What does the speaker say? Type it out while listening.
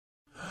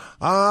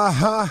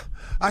Uh-huh.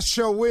 I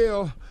sure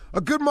will.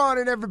 Good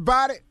morning,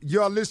 everybody.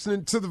 You're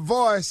listening to The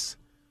Voice.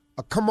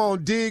 Come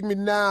on, dig me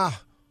now.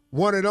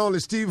 One and only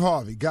Steve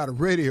Harvey got a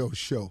radio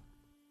show.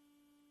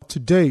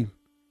 Today,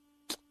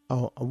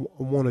 I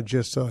want to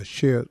just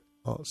share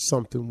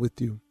something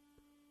with you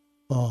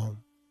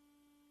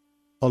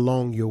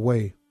along your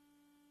way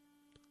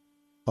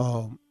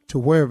to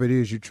wherever it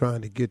is you're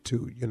trying to get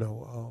to. You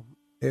know,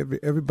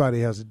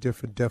 everybody has a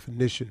different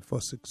definition for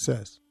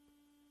success.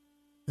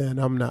 And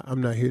I'm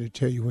not here to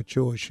tell you what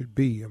yours should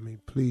be. I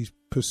mean, please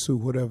pursue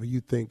whatever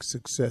you think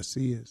success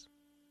is.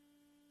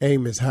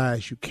 Aim as high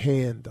as you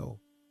can, though.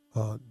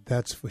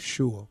 That's for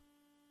sure.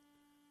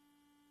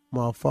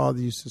 My father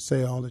used to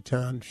say all the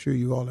time, I'm sure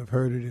you all have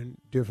heard it in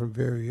different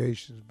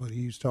variations, but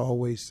he used to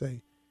always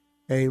say,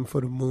 aim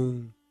for the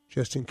moon.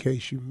 Just in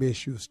case you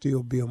miss, you'll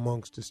still be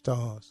amongst the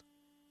stars.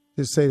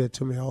 Just say that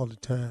to me all the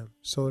time.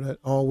 So that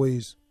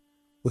always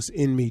was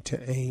in me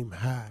to aim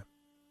high.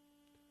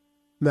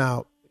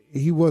 Now,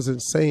 he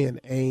wasn't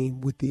saying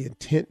aim with the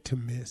intent to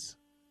miss.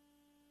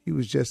 He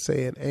was just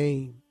saying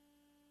aim.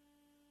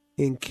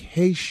 In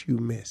case you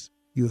miss,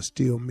 you'll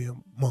still be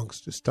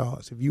amongst the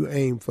stars. If you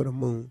aim for the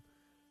moon.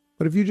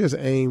 But if you just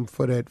aim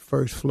for that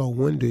first floor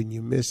window and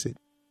you miss it,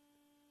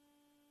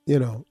 you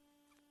know,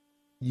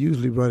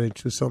 usually run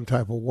into some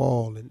type of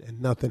wall and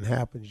nothing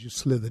happens. You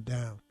slither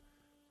down.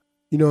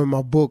 You know, in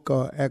my book,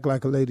 Act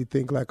Like a Lady,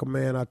 Think Like a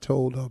Man, I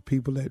told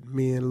people that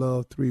men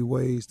love three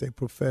ways. They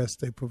profess,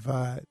 they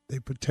provide, they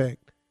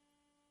protect.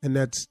 And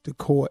that's the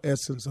core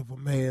essence of a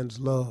man's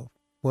love.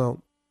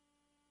 Well,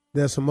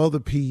 there's some other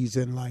P's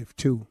in life,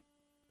 too.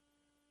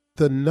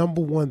 The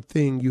number one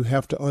thing you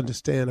have to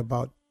understand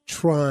about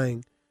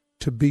trying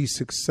to be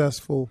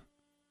successful,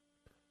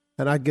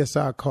 and I guess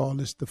I'll call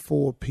this the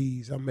 4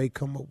 P's. I may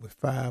come up with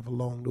 5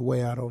 along the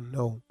way. I don't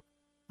know.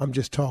 I'm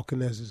just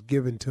talking as it's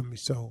given to me,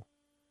 so.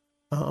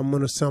 I'm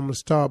gonna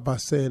start by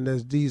saying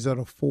that these are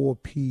the 4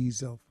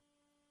 P's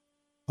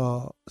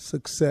of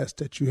success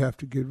that you have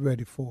to get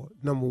ready for.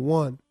 Number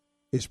 1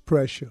 is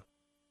pressure.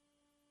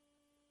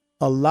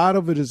 A lot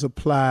of it is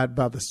applied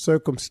by the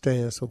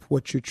circumstance of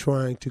what you're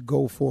trying to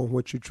go for and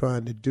what you're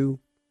trying to do.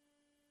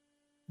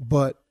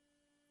 But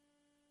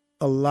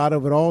a lot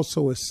of it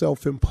also is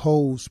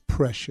self-imposed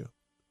pressure.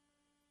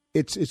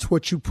 It's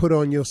what you put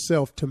on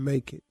yourself to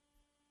make it.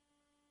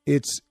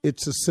 It's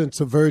a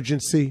sense of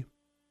urgency.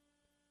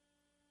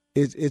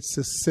 It's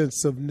a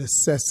sense of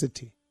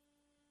necessity.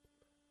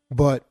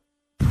 But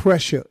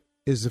pressure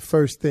is the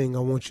first thing I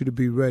want you to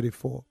be ready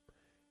for.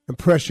 And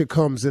pressure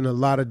comes in a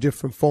lot of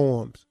different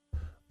forms,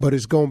 but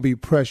it's going to be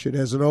pressure.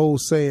 There's an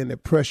old saying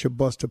that pressure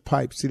busts a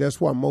pipe. See, that's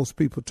why most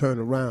people turn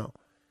around,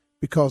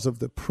 because of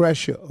the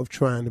pressure of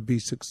trying to be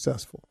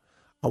successful.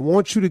 I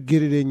want you to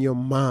get it in your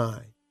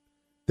mind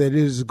that it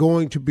is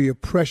going to be a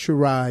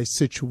pressurized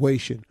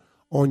situation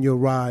on your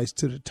rise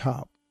to the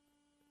top.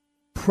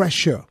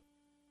 Pressure.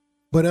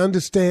 But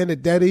understand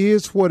that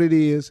is what it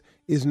is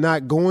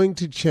not going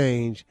to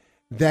change.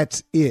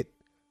 That's it.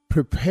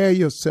 Prepare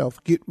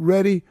yourself. Get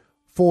ready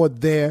for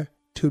there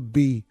to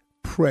be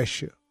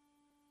pressure.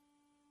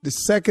 The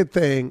second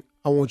thing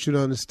I want you to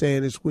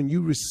understand is when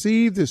you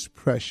receive this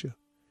pressure,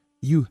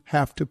 you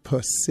have to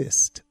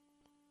persist.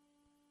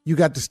 You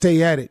got to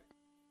stay at it.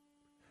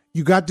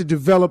 You got to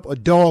develop a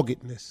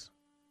doggedness.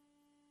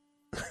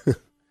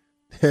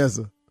 There's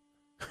a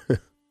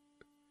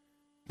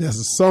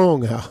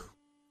song out.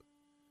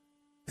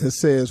 It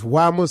says,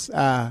 why must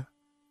I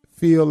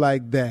feel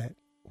like that?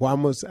 Why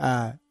must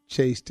I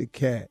chase the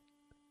cat?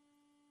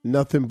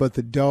 Nothing but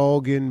the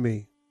dog in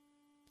me.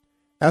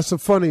 That's a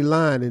funny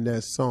line in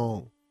that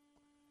song,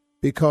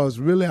 because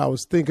really I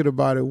was thinking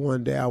about it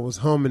one day. I was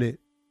humming it,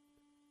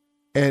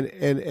 and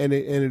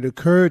it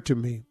occurred to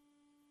me.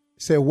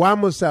 It said, why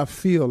must I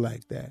feel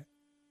like that?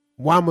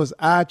 Why must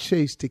I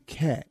chase the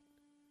cat?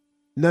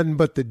 Nothing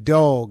but the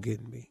dog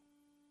in me.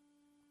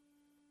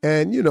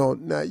 And, you know,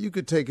 now you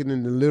could take it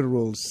in the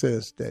literal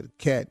sense that a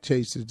cat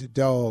chases the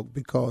dog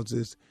because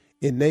it's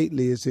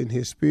innately it's in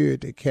his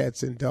spirit that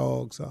cats and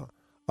dogs are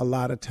a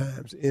lot of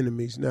times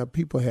enemies. Now,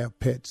 people have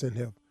pets and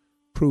have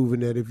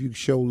proven that if you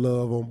show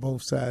love on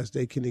both sides,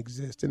 they can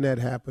exist, and that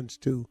happens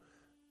too.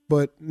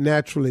 But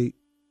naturally,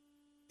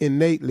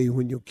 innately,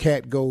 when your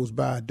cat goes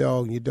by a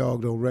dog and your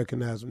dog don't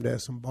recognize them,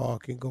 there's some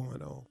barking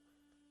going on.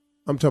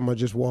 I'm talking about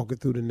just walking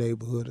through the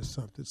neighborhood or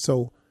something.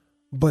 So,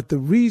 but the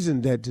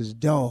reason that this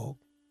dog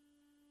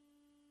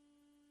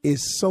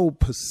is so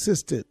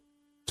persistent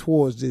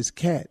towards this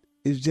cat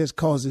is just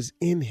because it's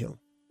in him.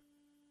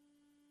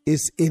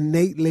 It's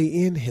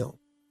innately in him.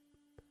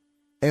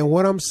 And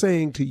what I'm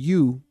saying to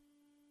you,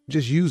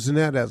 just using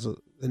that as an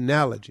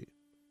analogy,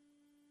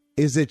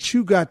 is that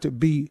you got to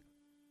be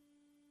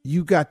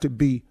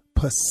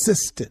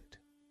persistent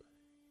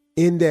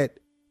in that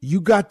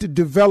you got to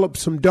develop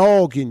some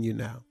dog in you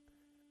now,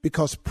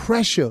 because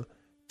pressure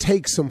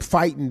takes some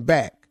fighting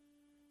back.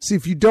 See,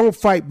 if you don't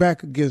fight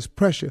back against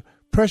pressure,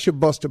 pressure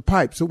busts a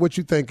pipe. So what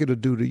you think it'll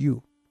do to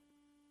you?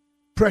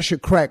 Pressure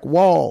crack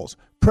walls.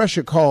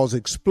 Pressure cause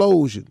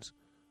explosions.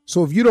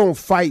 So if you don't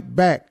fight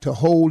back to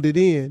hold it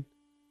in,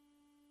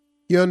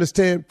 You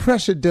understand?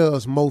 Pressure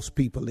does most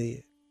people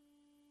in.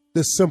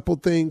 The simple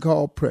thing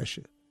called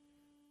pressure.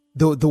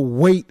 The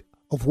weight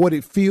of what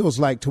it feels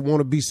like to want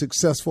to be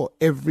successful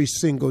every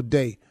single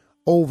day,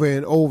 over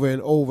and over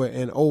and over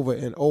and over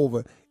and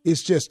over.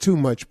 It's just too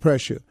much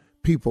pressure.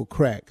 People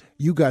crack.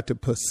 You got to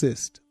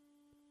persist.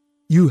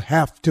 You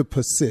have to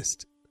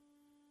persist.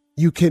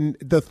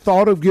 The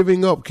thought of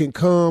giving up can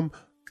come,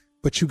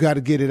 but you got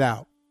to get it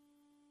out.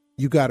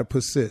 You got to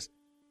persist.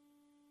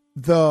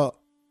 The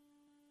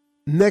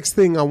next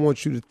thing I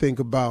want you to think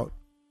about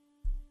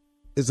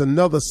is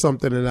another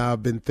something that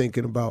I've been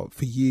thinking about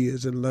for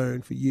years and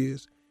learned for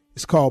years.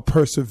 It's called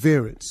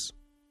perseverance.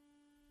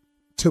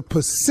 To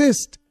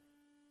persist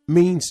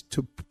means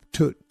to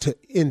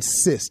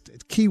insist. The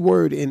key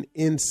word in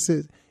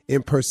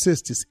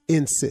persist is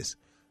insist.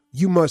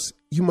 You must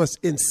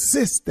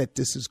insist that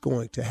this is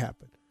going to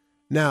happen.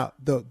 Now,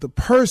 the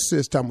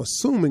persist, I'm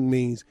assuming,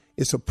 means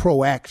it's a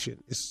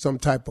proaction. It's some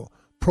type of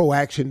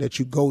proaction that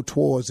you go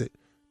towards it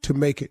to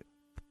make it,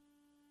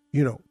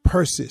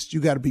 persist.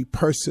 You got to be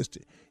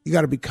persistent. You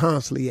got to be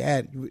constantly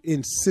at it.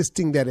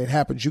 Insisting that it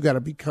happens. You got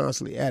to be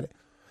constantly at it.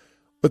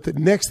 But the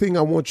next thing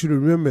I want you to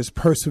remember is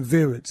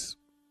perseverance.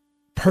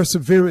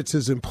 Perseverance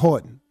is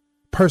important.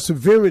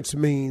 Perseverance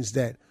means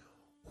that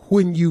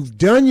when you've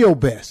done your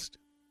best,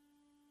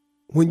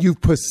 when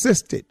you've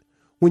persisted,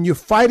 when you're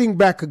fighting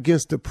back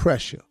against the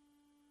pressure,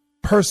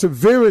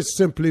 perseverance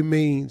simply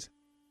means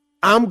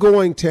I'm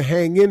going to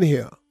hang in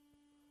here.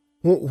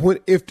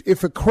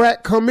 If a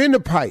crack come in the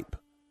pipe,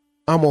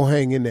 I'm going to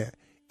hang in there.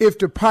 If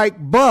the pipe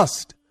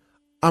bust,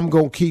 I'm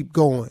going to keep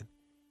going.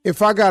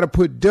 If I got to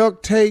put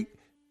duct tape,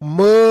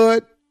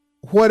 mud,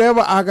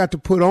 whatever I got to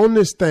put on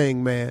this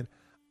thing, man,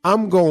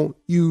 I'm going to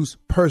use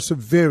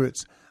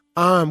perseverance.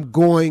 I'm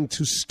going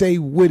to stay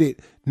with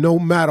it no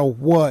matter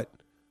what.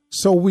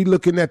 So we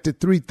looking at the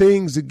three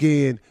things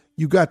again.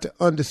 You got to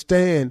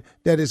understand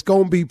that it's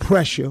going to be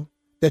pressure,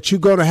 that you're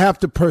going to have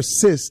to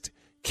persist.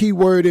 Key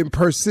word in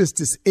persist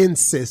is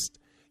insist.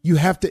 You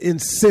have to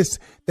insist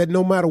that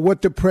no matter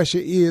what the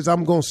pressure is,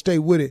 I'm going to stay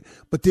with it.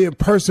 But then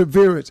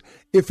perseverance,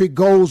 if it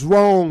goes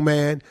wrong,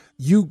 man,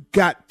 you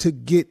got to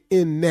get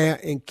in there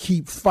and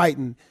keep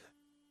fighting.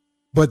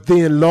 But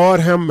then,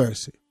 Lord have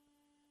mercy,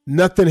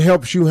 nothing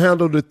helps you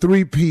handle the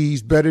 3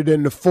 P's better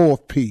than the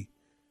 4th P.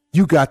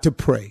 You got to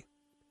pray.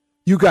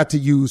 You got to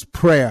use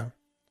prayer.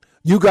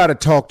 You got to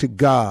talk to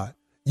God.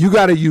 You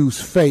got to use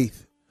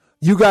faith.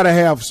 You got to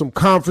have some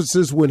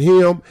conferences with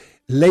him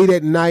late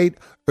at night,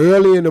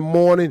 early in the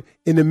morning,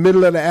 in the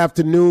middle of the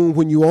afternoon,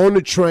 when you're on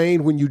the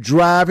train, when you're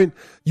driving.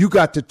 You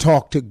got to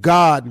talk to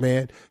God,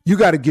 man. You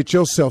got to get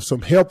yourself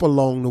some help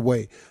along the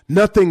way.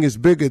 Nothing is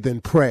bigger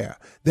than prayer.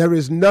 There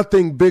is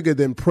nothing bigger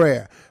than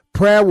prayer.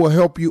 Prayer will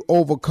help you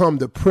overcome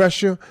the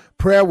pressure.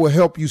 Prayer will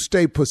help you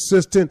stay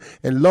persistent.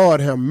 And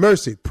Lord have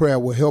mercy, prayer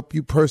will help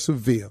you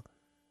persevere.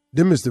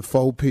 Them is the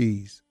 4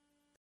 P's.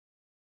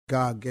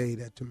 God gave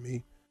that to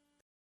me.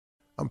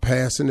 I'm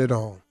passing it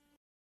on.